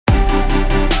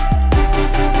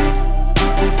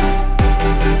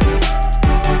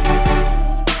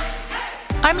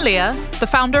Leah, the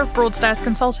founder of Broadstairs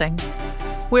Consulting.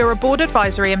 We're a board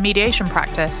advisory and mediation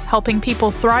practice helping people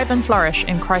thrive and flourish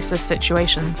in crisis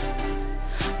situations.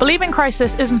 Believing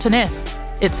crisis isn't an if,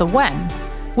 it's a when.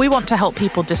 We want to help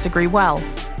people disagree well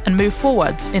and move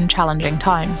forwards in challenging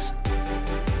times.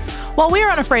 While we are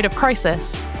unafraid of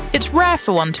crisis, it's rare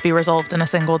for one to be resolved in a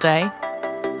single day.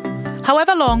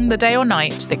 However long the day or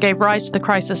night that gave rise to the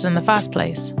crisis in the first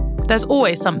place, there's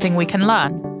always something we can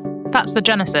learn. That's the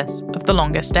genesis of The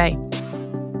Longest Day.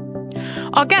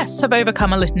 Our guests have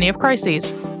overcome a litany of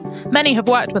crises. Many have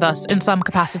worked with us in some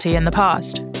capacity in the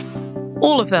past.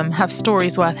 All of them have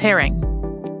stories worth hearing.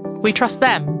 We trust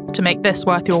them to make this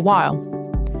worth your while.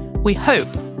 We hope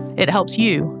it helps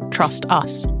you trust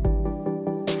us.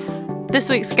 This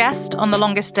week's guest on The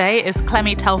Longest Day is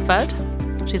Clemmie Telford.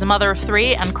 She's a mother of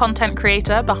 3 and content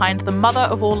creator behind the Mother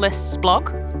of All Lists blog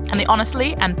and the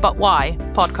Honestly and But Why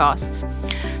podcasts.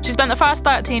 She spent the first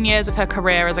 13 years of her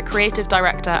career as a creative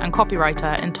director and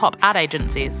copywriter in top ad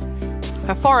agencies.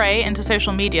 Her foray into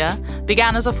social media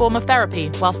began as a form of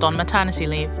therapy whilst on maternity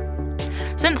leave.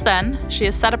 Since then, she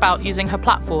has set about using her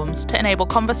platforms to enable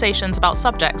conversations about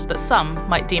subjects that some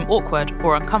might deem awkward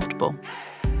or uncomfortable.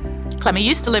 Clemmie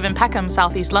used to live in Peckham,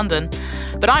 southeast London,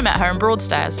 but I met her in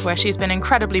Broadstairs, where she's been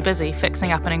incredibly busy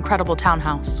fixing up an incredible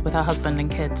townhouse with her husband and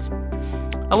kids.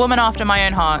 A woman after my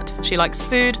own heart, she likes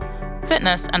food,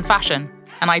 fitness and fashion,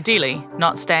 and ideally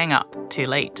not staying up too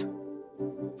late.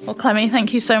 Well, Clemmie,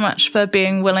 thank you so much for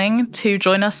being willing to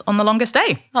join us on The Longest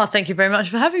Day. Oh, thank you very much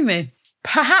for having me.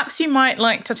 Perhaps you might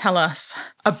like to tell us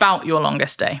about your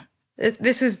longest day.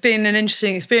 This has been an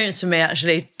interesting experience for me,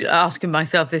 actually, asking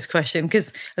myself this question,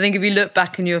 because I think if you look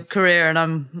back in your career,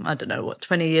 and I don't know,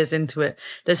 20 years into it,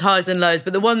 there's highs and lows,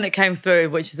 but the one that came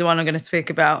through, which is the one I'm going to speak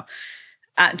about,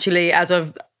 actually, as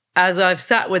I've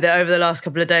sat with it over the last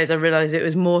couple of days, I realised it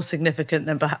was more significant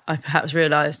than I perhaps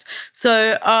realised.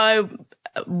 So I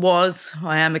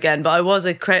am again, but I was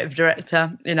a creative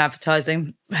director in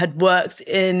advertising, had worked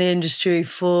in the industry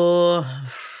for,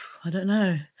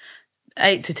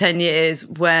 8 to 10 years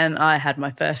when I had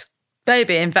my first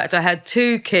baby. In fact, I had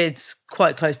 2 kids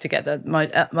quite close together.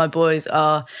 My boys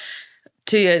are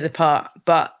 2 years apart,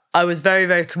 but I was very,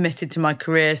 very committed to my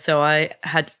career. So I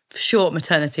had short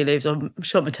maternity leaves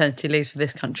for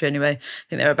this country anyway. I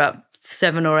think they were about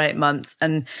 7 or 8 months.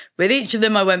 And with each of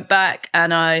them, I went back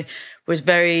and I was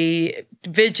very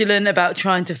vigilant about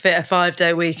trying to fit a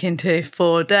 5-day week into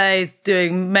 4 days,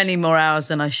 doing many more hours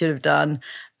than I should have done,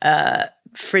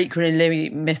 frequently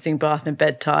missing bath and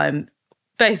bedtime,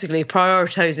 basically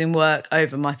prioritising work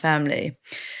over my family.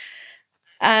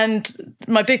 And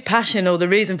my big passion, or the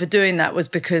reason for doing that, was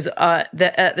because at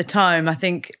the time, I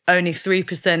think only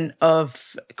 3%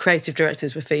 of creative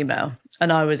directors were female.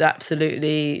 And I was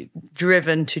absolutely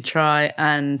driven to try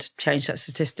and change that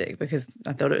statistic because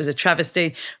I thought it was a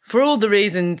travesty for all the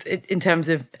reasons in terms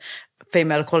of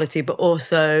female equality, but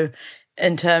also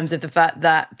in terms of the fact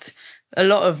that a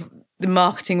lot of the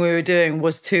marketing we were doing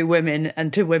was to women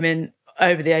and to women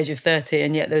over the age of 30,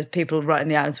 and yet there was people writing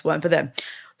the ads weren't for them.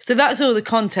 So that's all the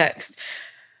context.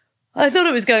 I thought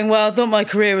it was going well. I thought my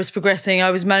career was progressing. I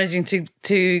was managing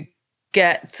to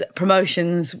get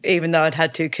promotions even though I'd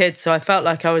had 2 kids. So I felt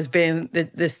like I was being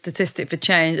the statistic for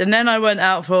change. And then I went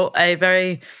out for a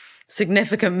very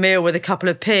significant meal with a couple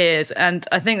of peers. And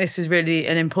I think this is really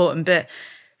an important bit.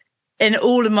 In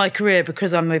all of my career,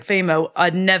 because I'm a female,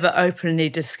 I'd never openly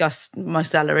discussed my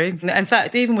salary. In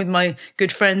fact, even with my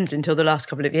good friends until the last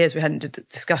couple of years, we hadn't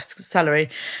discussed salary.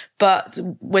 But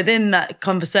within that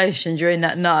conversation during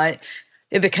that night,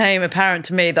 it became apparent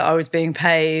to me that I was being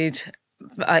paid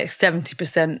like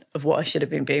 70% of what I should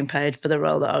have been being paid for the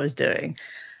role that I was doing.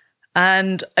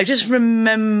 And I just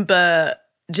remember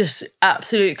just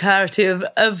absolute clarity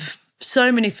of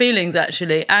so many feelings,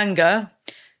 actually. Anger,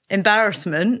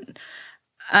 embarrassment,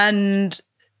 and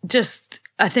just,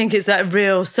 I think it's that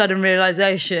real sudden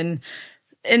realisation.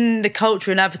 In the culture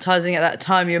and advertising at that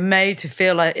time, you're made to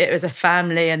feel like it was a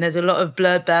family and there's a lot of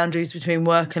blurred boundaries between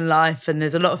work and life and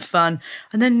there's a lot of fun.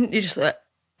 And then you're just like,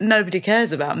 nobody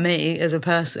cares about me as a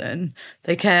person.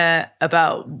 They care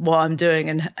about what I'm doing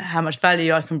and how much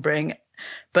value I can bring,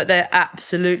 but they're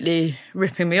absolutely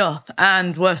ripping me off.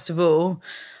 And worst of all,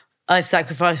 I've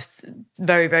sacrificed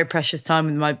very, very precious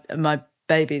time with my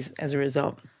babies as a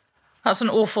result. That's an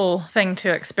awful thing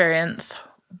to experience.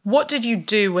 What did you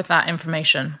do with that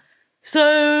information?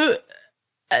 So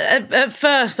at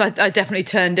first, I definitely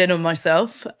turned in on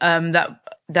myself.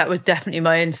 That was definitely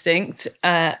my instinct.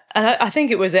 And I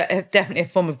think it was definitely a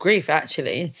form of grief,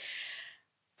 actually.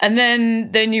 And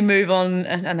then you move on,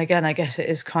 and again, I guess it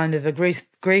is kind of a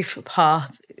grief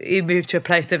path. You move to a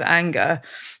place of anger.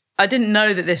 I didn't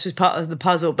know that this was part of the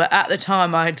puzzle, but at the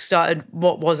time I had started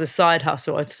what was a side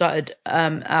hustle. I'd started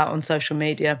out on social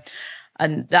media,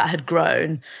 and that had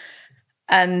grown.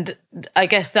 And I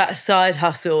guess that side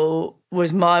hustle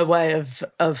was my way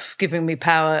of giving me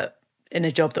power in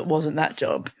a job that wasn't that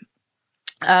job.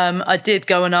 I did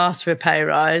go and ask for a pay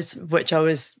rise, which I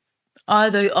was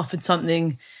either offered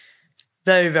something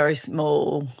very, very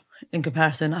small in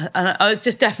comparison. And I was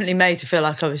just definitely made to feel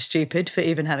like I was stupid for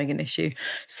even having an issue.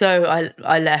 So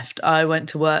I left. I went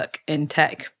to work in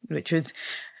tech, which was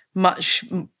much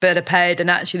better paid. And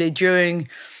actually during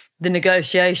the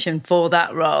negotiation for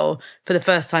that role, for the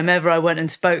first time ever, I went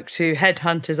and spoke to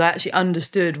headhunters. I actually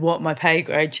understood what my pay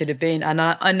grade should have been, and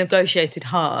I negotiated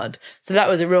hard. So that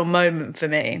was a real moment for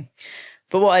me.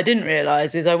 But what I didn't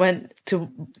realise is I went to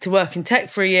work in tech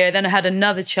for a year, then I had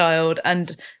another child,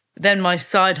 and then my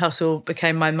side hustle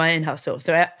became my main hustle.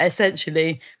 So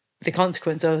essentially, the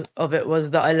consequence of it was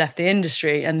that I left the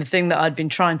industry, and the thing that I'd been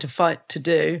trying to fight to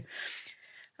do,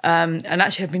 and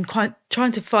actually I've been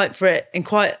trying to fight for it in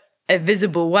quite a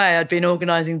visible way. I'd been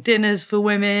organising dinners for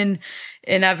women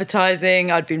in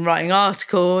advertising. I'd been writing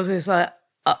articles. It's like,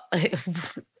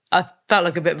 I felt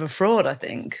like a bit of a fraud, I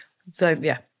think. So,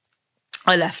 yeah,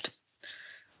 I left.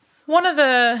 One of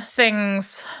the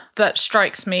things that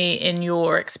strikes me in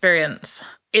your experience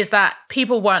is that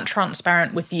people weren't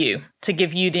transparent with you to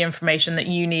give you the information that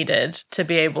you needed to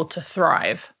be able to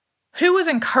thrive. Who was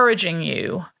encouraging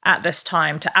you at this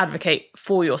time to advocate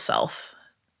for yourself,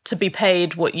 to be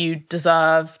paid what you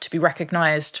deserve, to be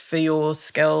recognised for your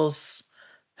skills?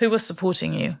 Who was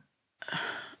supporting you?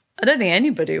 I don't think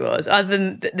anybody was, other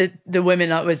than the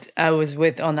women I was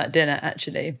with on that dinner,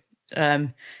 actually.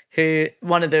 Who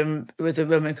one of them was a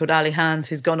woman called Ali Hans,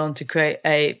 who's gone on to create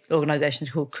a organisation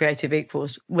called Creative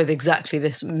Equals with exactly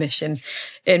this mission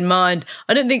in mind.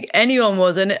 I don't think anyone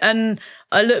was, and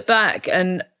I look back,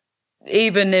 and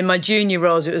even in my junior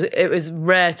roles, it was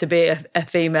rare to be a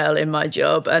female in my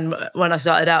job. And when I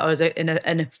started out, I was in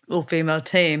an all-female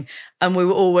team, and we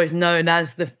were always known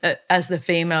as the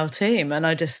female team. And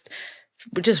I just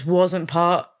wasn't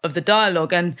part of the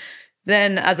dialogue. And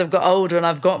then as I've got older and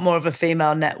I've got more of a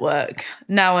female network,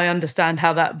 now I understand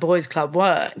how that boys' club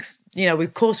works. You know,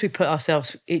 of course we put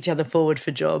each other forward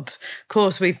for jobs. Of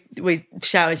course we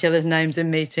shout each other's names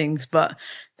in meetings, but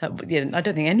I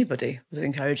don't think anybody was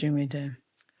encouraging me to.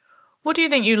 What do you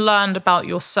think you learned about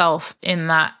yourself in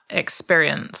that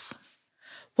experience?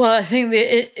 Well, I think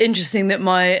interesting that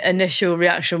my initial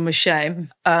reaction was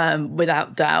shame,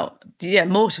 without doubt. Yeah,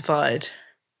 mortified.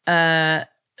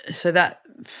 So that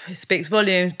speaks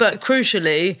volumes. But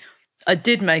crucially, I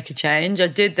did make a change. I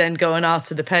did then go and ask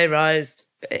for the pay rise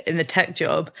in the tech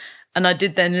job, and I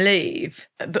did then leave.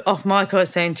 But off mic, I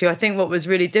was saying to you, I think what was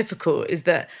really difficult is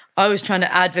that I was trying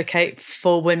to advocate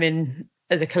for women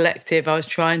as a collective. I was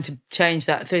trying to change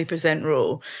that 3%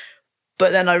 rule.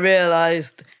 But then I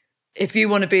realised if you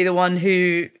want to be the one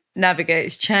who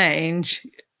navigates change,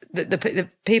 the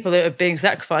people that are being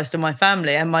sacrificed are my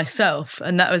family and myself.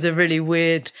 And that was a really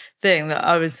weird thing, that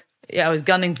I was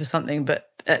gunning for something, but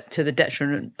to the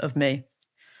detriment of me.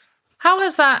 How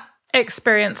has that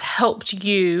experience helped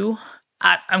you?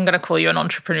 I'm going to call you an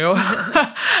entrepreneur.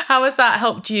 How has that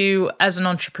helped you as an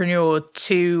entrepreneur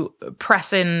to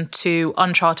press into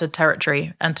uncharted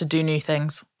territory and to do new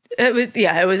things? It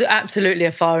was absolutely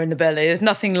a fire in the belly. There's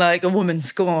nothing like a woman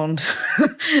scorned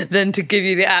than to give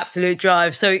you the absolute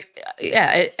drive. So,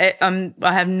 yeah,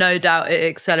 I have no doubt it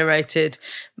accelerated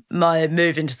my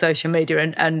move into social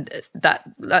media and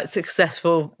that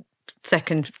successful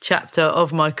second chapter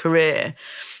of my career,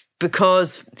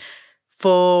 because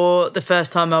for the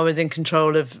first time I was in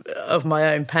control of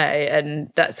my own pay,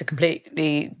 and that's a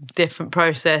completely different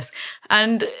process.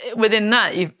 And within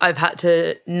that, I've had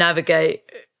to navigate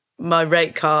my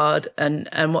rate card and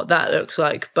what that looks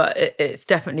like, but it's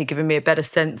definitely given me a better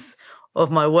sense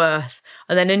of my worth.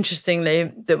 And then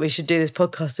interestingly, that we should do this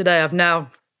podcast today, I've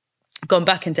now gone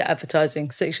back into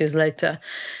advertising 6 years later.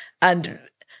 And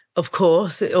of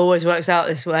course, it always works out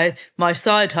this way. My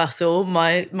side hustle,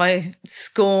 my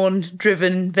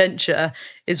scorn-driven venture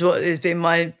is what has been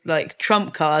my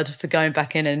trump card for going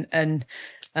back in and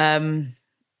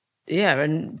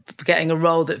getting a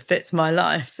role that fits my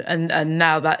life. And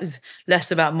now that is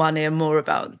less about money and more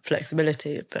about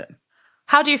flexibility. But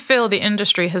how do you feel the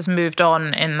industry has moved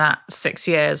on in that 6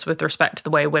 years with respect to the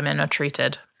way women are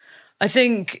treated? I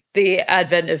think the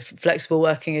advent of flexible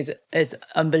working is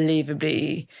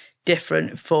unbelievably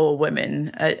different for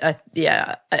women.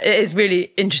 Yeah, it is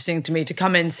really interesting to me to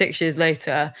come in 6 years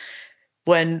later.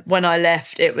 When I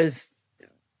left, it was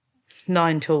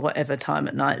 9 till whatever time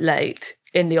at night, late,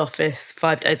 in the office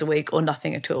 5 days a week or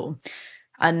nothing at all.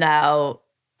 And now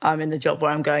I'm in the job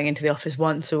where I'm going into the office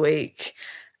once a week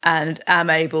and am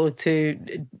able to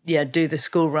do the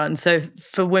school run. So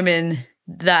for women,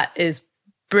 that is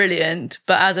brilliant.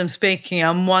 But as I'm speaking,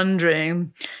 I'm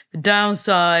wondering the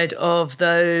downside of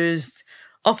those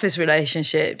office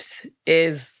relationships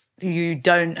is I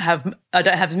don't have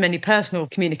as many personal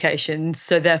communications.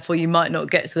 So therefore you might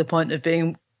not get to the point of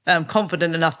being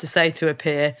confident enough to say to a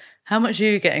peer, how much are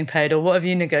you getting paid, or what have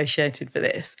you negotiated for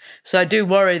this? So I do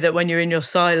worry that when you're in your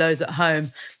silos at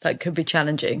home, that could be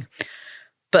challenging.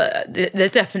 But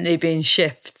there's definitely been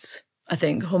shifts, I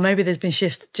think, or maybe there's been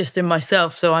shifts just in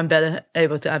myself, so I'm better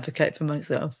able to advocate for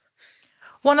myself.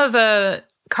 One of the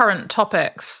current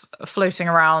topics floating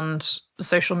around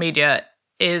social media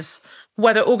is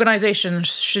whether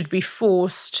organisations should be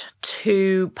forced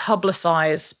to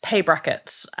publicise pay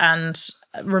brackets and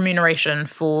remuneration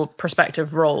for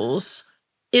prospective roles.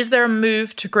 Is there a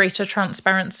move to greater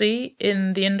transparency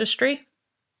in the industry?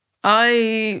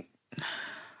 I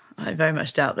very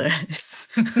much doubt there is.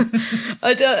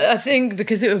 I think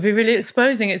because it would be really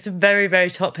exposing. It's a very,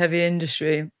 very top-heavy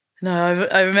industry. No,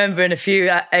 I remember in a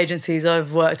few agencies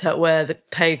I've worked at where the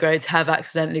pay grades have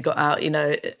accidentally got out,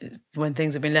 when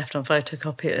things have been left on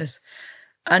photocopiers.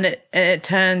 And it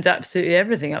turns absolutely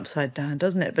everything upside down,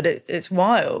 doesn't it? But it's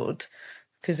wild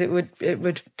because it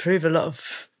would prove a lot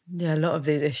of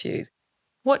these issues.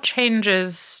 What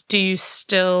changes do you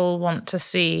still want to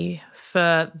see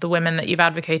for the women that you've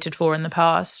advocated for in the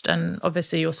past, and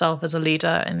obviously yourself as a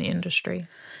leader in the industry?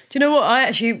 Do you know what? I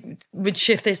actually would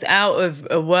shift this out of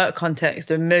a work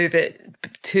context and move it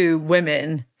to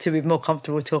women to be more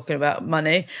comfortable talking about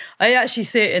money. I actually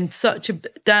see it in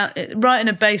right in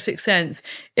a basic sense.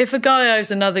 If a guy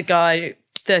owes another guy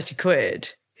 30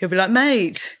 quid, he'll be like,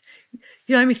 mate,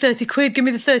 you owe me 30 quid, give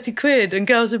me the 30 quid. And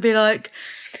girls would be like,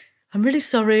 I'm really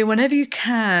sorry, whenever you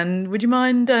can, would you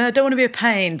mind, I don't want to be a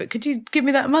pain, but could you give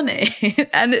me that money?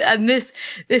 and this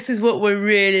is what we're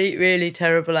really, really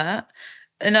terrible at.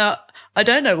 And I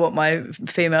don't know what my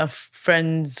female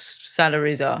friends'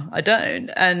 salaries are. I don't.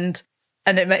 And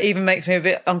it even makes me a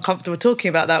bit uncomfortable talking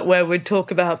about that, where we'd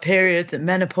talk about periods and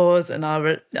menopause and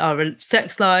our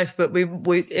sex life, but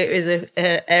it is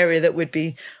an area that would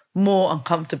be more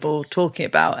uncomfortable talking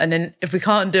about. And then if we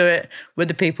can't do it with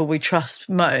the people we trust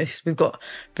most, we've got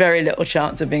very little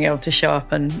chance of being able to show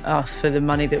up and ask for the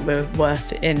money that we're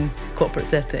worth in corporate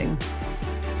setting.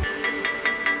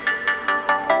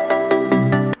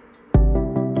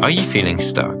 Are you feeling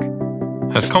stuck?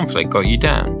 Has conflict got you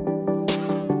down?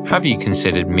 Have you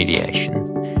considered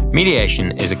mediation?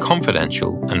 Mediation is a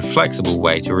confidential and flexible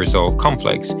way to resolve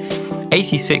conflicts.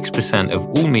 86% of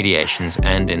all mediations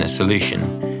end in a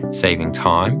solution, saving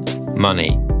time,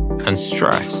 money, and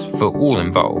stress for all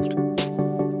involved.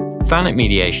 Thanet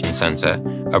Mediation Centre,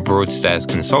 a Broadstairs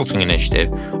consulting initiative,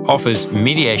 offers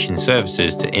mediation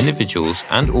services to individuals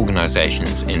and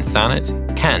organisations in Thanet,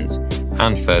 Kent,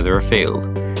 and further afield.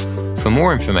 For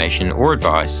more information or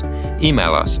advice,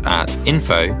 email us at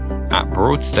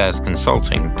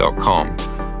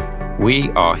info@broadstairsconsulting.com.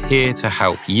 We are here to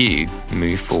help you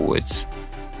move forwards.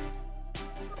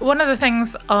 One of the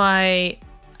things I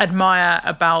admire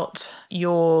about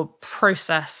your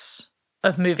process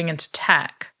of moving into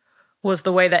tech was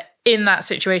the way that in that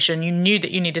situation, you knew that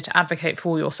you needed to advocate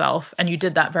for yourself, and you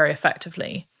did that very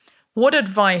effectively. What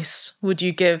advice would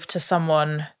you give to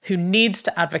someone who needs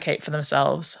to advocate for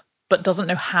themselves but doesn't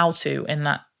know how to in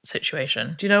that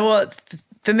situation? Do you know what?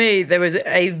 For me, there was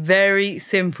a very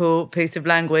simple piece of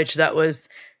language that was,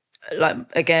 like,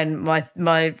 again,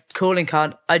 my calling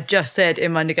card. I just said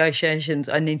in my negotiations,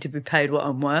 I need to be paid what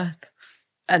I'm worth.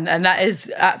 And that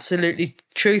is absolutely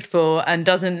truthful and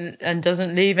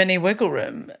doesn't leave any wiggle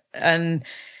room. And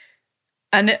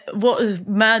what was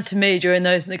mad to me during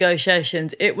those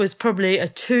negotiations, it was probably a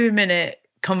 2-minute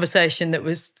conversation that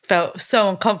felt so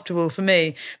uncomfortable for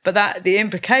me, but that the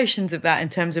implications of that in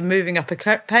terms of moving up a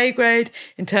pay grade,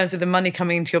 in terms of the money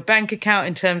coming into your bank account,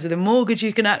 in terms of the mortgage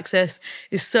you can access,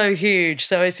 is so huge.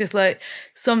 So it's just like,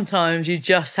 sometimes you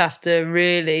just have to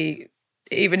really,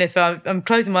 even if I'm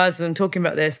closing my eyes as I'm talking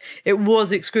about this, it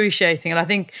was excruciating. And I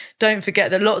think, don't forget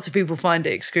that lots of people find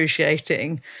it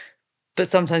excruciating,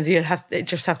 but sometimes you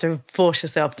just have to force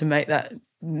yourself to make that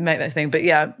thing. But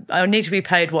yeah, I need to be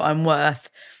paid what I'm worth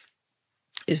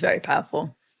is very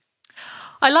powerful.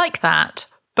 I like that,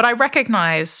 but I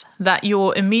recognise that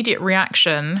your immediate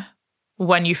reaction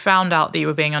when you found out that you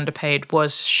were being underpaid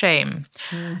was shame.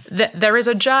 There is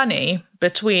a journey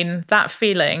between that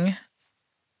feeling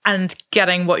and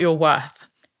getting what you're worth.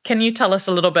 Can you tell us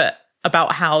a little bit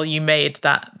about how you made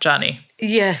that journey?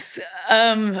 Yes.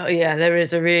 Yeah, there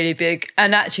is a really big...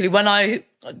 And actually,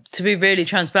 to be really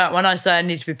transparent, when I say I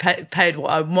need to be paid what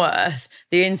I'm worth,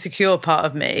 the insecure part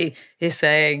of me is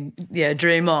saying, yeah,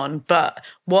 dream on. But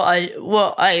what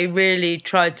I really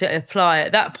tried to apply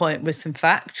at that point was some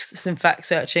fact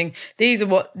searching. These are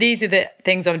the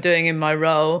things I'm doing in my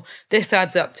role. This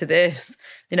adds up to this.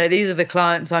 These are the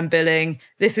clients I'm billing.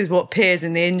 This is what peers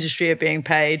in the industry are being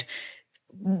paid.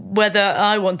 Whether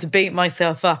I want to beat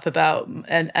myself up about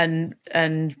and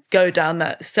go down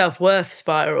that self-worth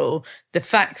spiral, the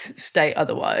facts state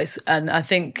otherwise. And I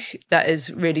think that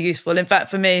is really useful. In fact,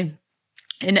 for me,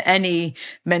 in any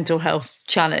mental health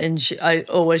challenge, I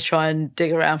always try and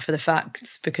dig around for the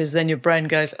facts, because then your brain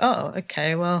goes, oh,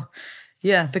 okay, well,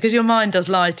 yeah, because your mind does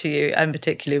lie to you, and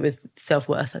particularly with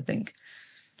self-worth, I think.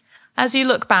 As you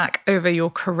look back over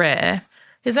your career,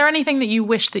 is there anything that you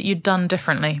wish that you'd done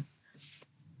differently?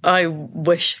 I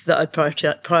wish that I'd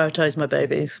prioritise my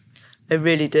babies. I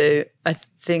really do. I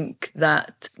think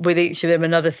that with each of them,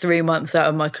 another 3 months out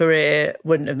of my career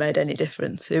wouldn't have made any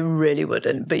difference. It really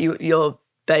wouldn't. But your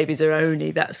babies are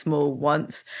only that small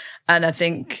once. And I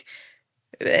think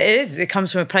it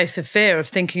comes from a place of fear, of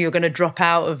thinking you're going to drop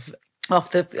out off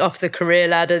the career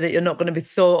ladder, that you're not going to be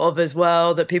thought of as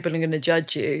well, that people are going to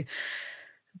judge you.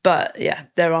 But yeah,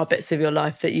 there are bits of your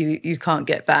life that you can't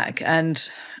get back. And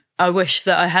I wish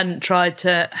that I hadn't tried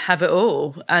to have it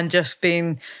all and just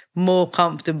been more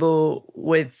comfortable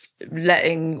with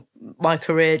letting my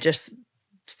career just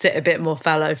sit a bit more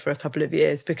fallow for a couple of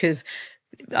years, because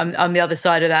I'm the other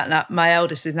side of that now. My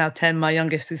eldest is now 10, my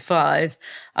youngest is 5,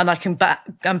 and I'm back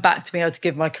to being able to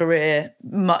give my career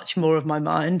much more of my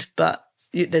mind, but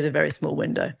there's a very small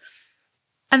window.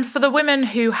 And for the women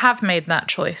who have made that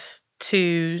choice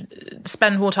to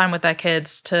spend more time with their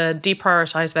kids, to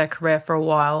deprioritize their career for a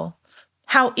while,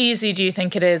 how easy do you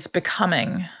think it is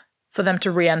becoming for them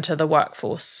to re-enter the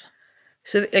workforce?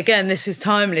 So again, this is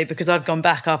timely because I've gone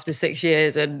back after 6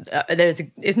 years, and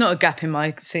it's not a gap in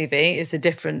my CV, it's a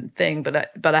different thing,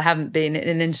 but I haven't been in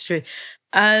an industry.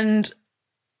 And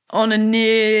on a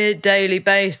near daily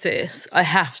basis, I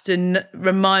have to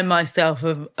remind myself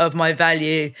of my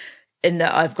value, in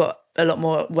that I've got a lot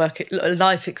more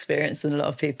life experience than a lot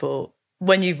of people.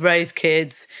 When you've raised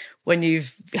kids, when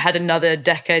you've had another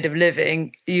decade of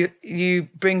living, you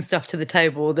bring stuff to the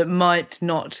table that might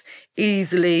not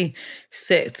easily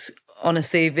sit on a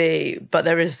CV, but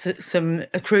there is some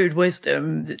accrued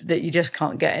wisdom that you just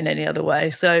can't get in any other way.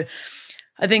 So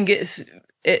I think it's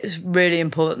really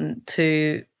important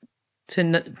to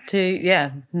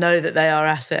know that they are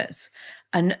assets.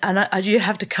 And you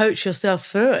have to coach yourself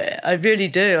through it. I really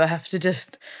do. I have to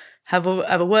just have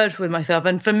a word with myself.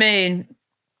 And for me,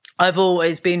 I've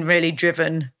always been really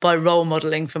driven by role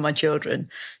modelling for my children.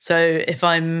 So if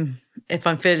I'm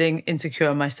feeling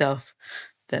insecure myself,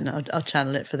 then I'll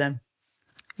channel it for them.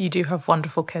 You do have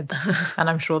wonderful kids, and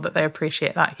I'm sure that they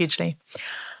appreciate that hugely.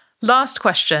 Last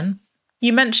question.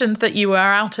 You mentioned that you were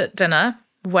out at dinner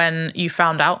when you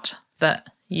found out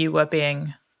that you were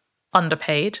being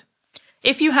underpaid.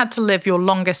 If you had to live your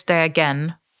longest day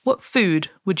again, what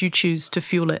food would you choose to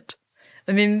fuel it?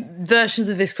 I mean, versions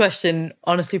of this question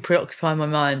honestly preoccupy my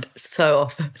mind so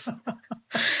often.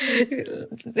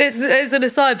 It's an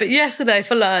aside, but yesterday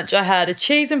for lunch I had a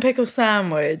cheese and pickle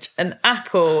sandwich, an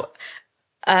apple,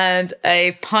 and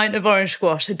a pint of orange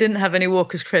squash. I didn't have any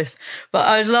Walker's crisps, but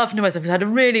I was laughing to myself because I had a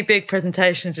really big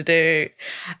presentation to do.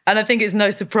 And I think it's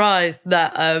no surprise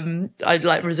that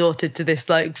I resorted to this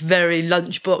very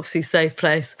lunchboxy safe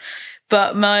place.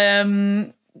 But my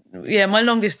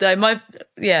longest day,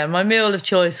 my meal of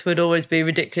choice would always be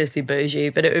ridiculously bougie,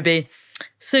 but it would be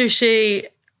sushi,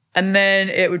 and then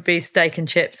it would be steak and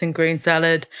chips and green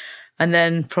salad, and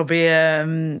then probably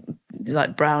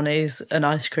brownies and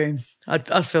ice cream.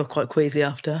 I'd feel quite queasy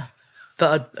after,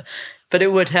 but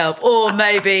it would help. Or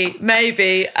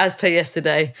maybe as per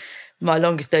yesterday, my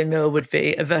longest day meal would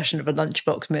be a version of a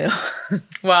lunchbox meal.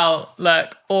 Well,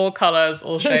 look, all colours,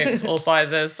 all shapes, all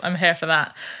sizes. I'm here for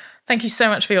that. Thank you so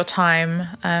much for your time.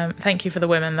 Thank you for the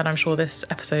women that I'm sure this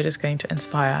episode is going to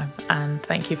inspire. And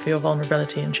thank you for your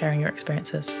vulnerability and sharing your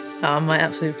experiences. Oh, my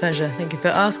absolute pleasure. Thank you for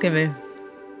asking me.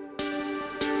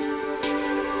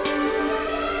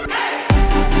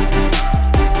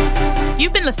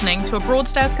 You've been listening to a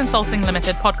Broadstairs Consulting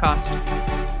Limited podcast.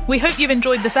 We hope you've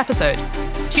enjoyed this episode.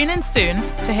 Tune in soon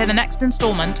to hear the next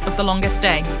instalment of The Longest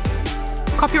Day.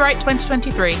 Copyright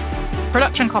 2023.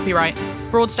 Production copyright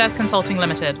Broadstairs Consulting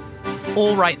Limited.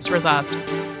 All rights reserved.